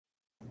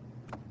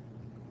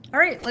All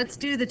right, let's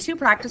do the two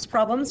practice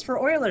problems for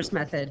Euler's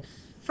method.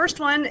 First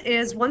one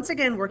is once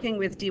again working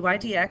with dy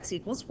dx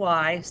equals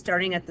y,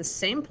 starting at the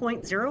same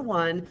point 0,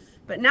 1,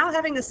 but now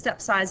having a step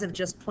size of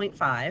just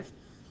 0.5.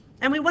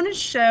 And we want to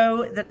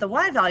show that the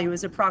y value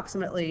is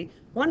approximately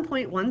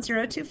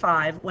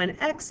 1.1025 when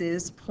x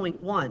is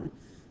 0.1.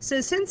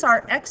 So since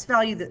our x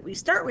value that we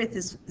start with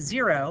is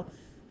 0,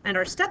 and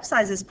our step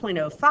size is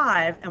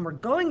 0.05, and we're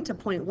going to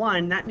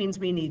 0.1, that means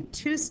we need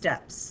 2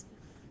 steps.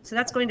 So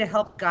that's going to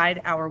help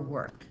guide our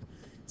work.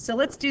 So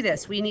let's do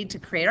this. We need to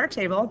create our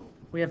table.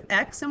 We have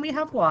x and we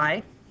have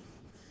y.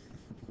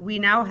 We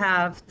now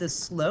have the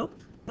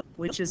slope,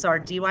 which is our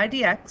dy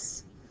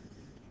dx.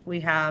 We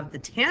have the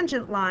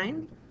tangent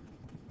line.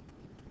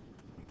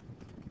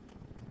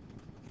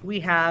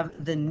 We have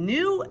the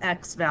new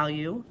x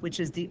value, which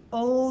is the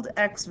old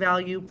x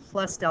value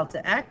plus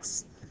delta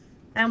x.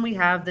 And we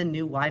have the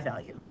new y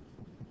value.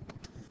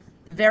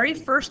 The very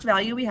first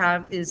value we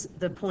have is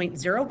the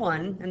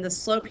 0.01, and the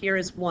slope here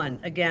is 1.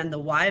 Again, the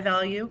y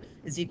value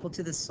is equal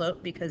to the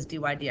slope because dy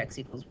dx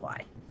equals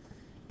y.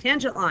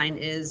 Tangent line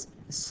is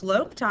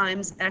slope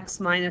times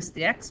x minus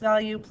the x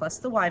value plus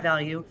the y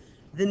value.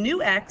 The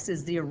new x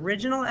is the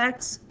original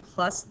x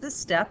plus the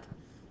step,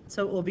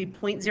 so it will be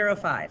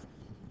 0.05.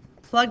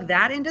 Plug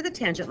that into the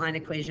tangent line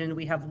equation.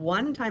 We have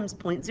 1 times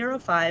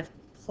 0.05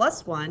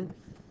 plus 1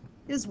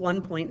 is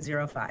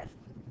 1.05.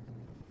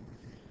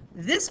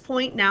 This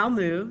point now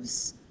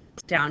moves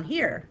down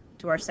here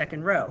to our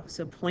second row.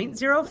 So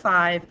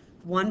 0.05,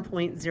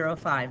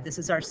 1.05. This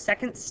is our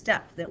second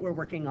step that we're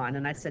working on,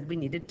 and I said we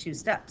needed 2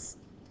 steps.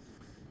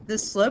 The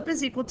slope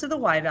is equal to the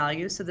y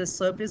value, so the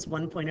slope is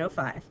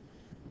 1.05.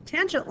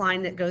 Tangent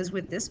line that goes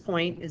with this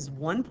point is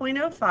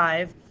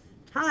 1.05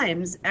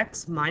 times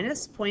x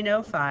minus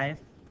 0.05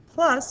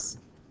 plus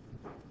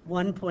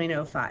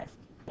 1.05.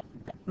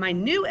 My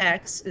new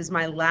x is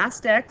my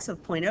last x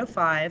of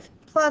 0.05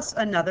 plus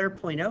another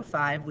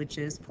 0.05, which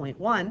is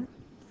 0.1.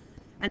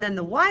 And then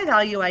the y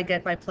value I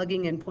get by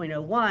plugging in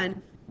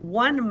 0.01,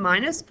 1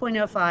 minus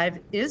 0.05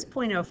 is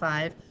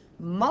 0.05,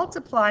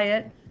 multiply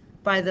it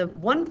by the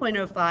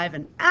 1.05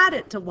 and add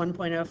it to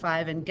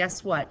 1.05, and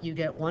guess what? You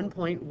get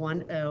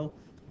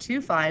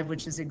 1.1025,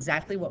 which is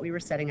exactly what we were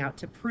setting out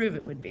to prove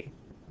it would be.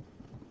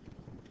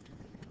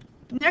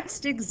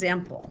 Next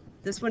example.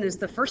 This one is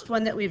the first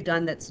one that we've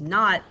done that's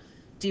not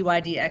dy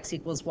dx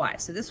equals y.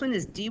 So this one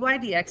is dy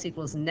dx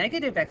equals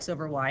negative x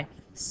over y,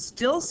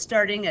 still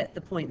starting at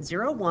the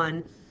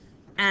 0.01,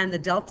 and the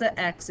delta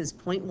x is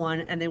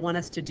 0.1, and they want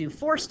us to do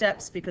 4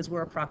 steps because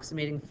we're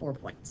approximating 4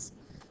 points.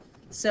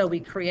 So we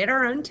create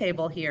our own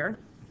table here.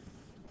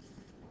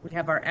 We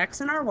have our x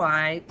and our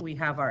y, we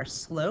have our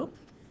slope,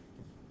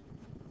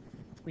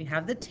 we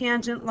have the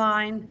tangent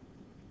line,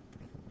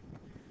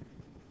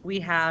 we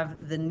have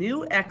the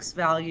new x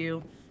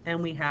value,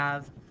 and we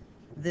have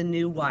the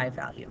new y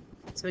value.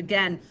 So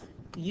again,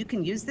 you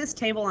can use this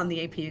table on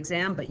the AP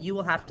exam, but you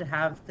will have to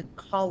have the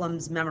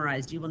columns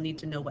memorized. You will need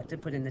to know what to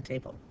put in the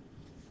table.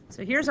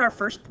 So here's our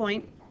first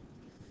point.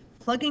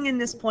 Plugging in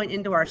this point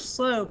into our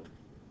slope,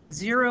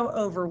 0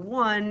 over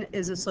 1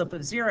 is a slope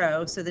of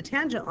 0, so the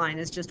tangent line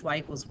is just y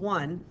equals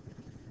 1.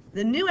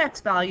 The new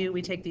x value,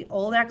 we take the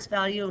old x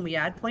value and we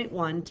add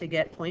 0.1 to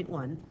get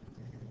 0.1.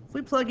 If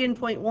we plug in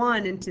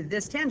 0.1 into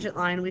this tangent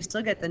line, we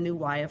still get the new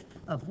y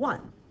of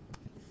 1.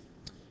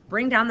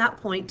 Bring down that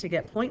point to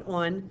get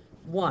 0.1,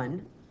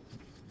 1.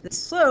 The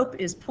slope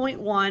is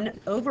 0.1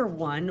 over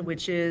 1,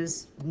 which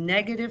is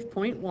negative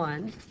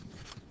 0.1.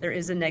 There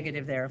is a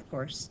negative there, of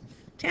course.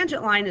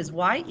 Tangent line is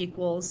y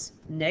equals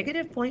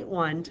negative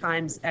 0.1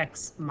 times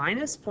x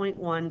minus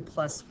 0.1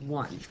 plus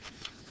 1.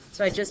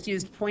 So I just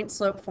used point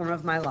slope form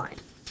of my line.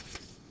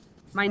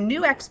 My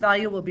new x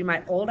value will be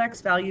my old x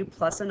value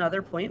plus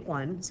another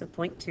 0.1, so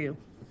 0.2.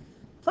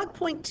 Plug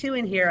 0.2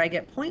 in here, I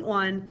get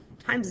 0.1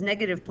 times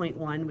negative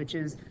 0.1, which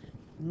is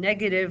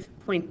negative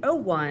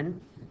 0.01,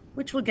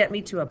 which will get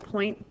me to a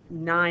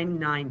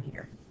 0.99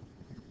 here.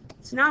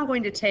 So now I'm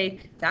going to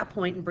take that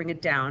point and bring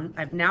it down.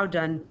 I've now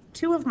done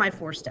 2 of my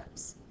 4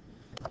 steps.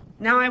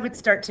 Now I would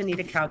start to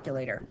need a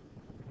calculator.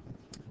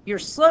 Your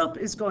slope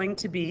is going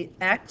to be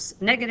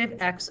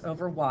negative x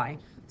over y.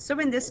 So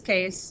in this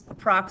case,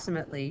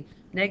 approximately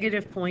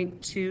negative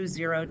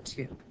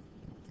 0.202.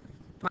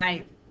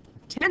 My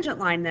tangent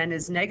line then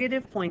is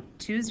negative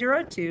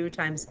 0.202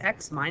 times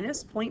x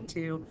minus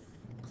 0.2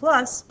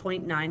 plus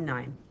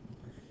 0.99.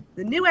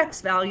 The new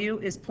x value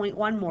is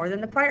 0.1 more than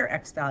the prior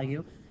x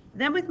value.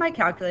 Then with my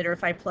calculator,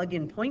 if I plug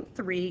in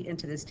 0.3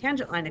 into this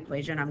tangent line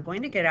equation, I'm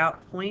going to get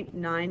out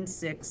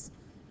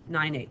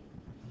 0.9698.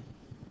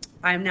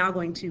 I'm now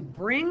going to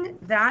bring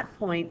that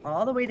point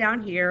all the way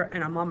down here,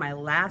 and I'm on my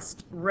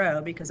last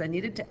row because I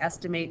needed to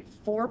estimate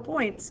 4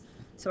 points,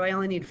 so I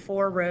only need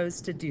 4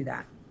 rows to do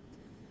that.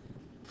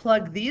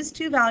 Plug these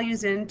 2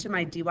 values into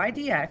my dy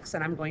dx,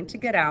 and I'm going to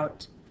get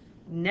out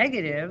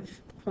negative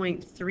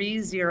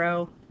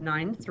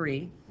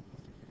 0.3093.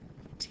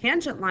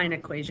 Tangent line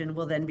equation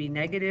will then be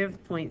negative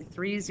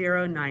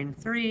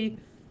 0.3093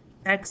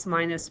 x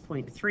minus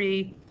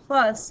 0.3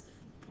 plus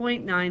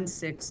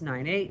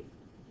 0.9698.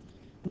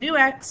 New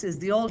x is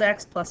the old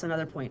x plus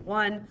another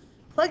 0.1.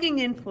 Plugging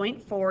in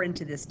 0.4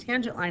 into this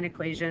tangent line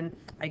equation,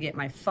 I get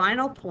my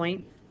final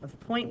point of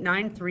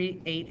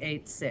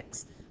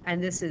 0.93886.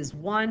 And this is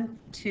 1,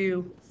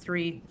 2,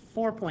 3,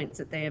 4 points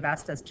that they have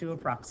asked us to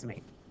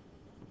approximate.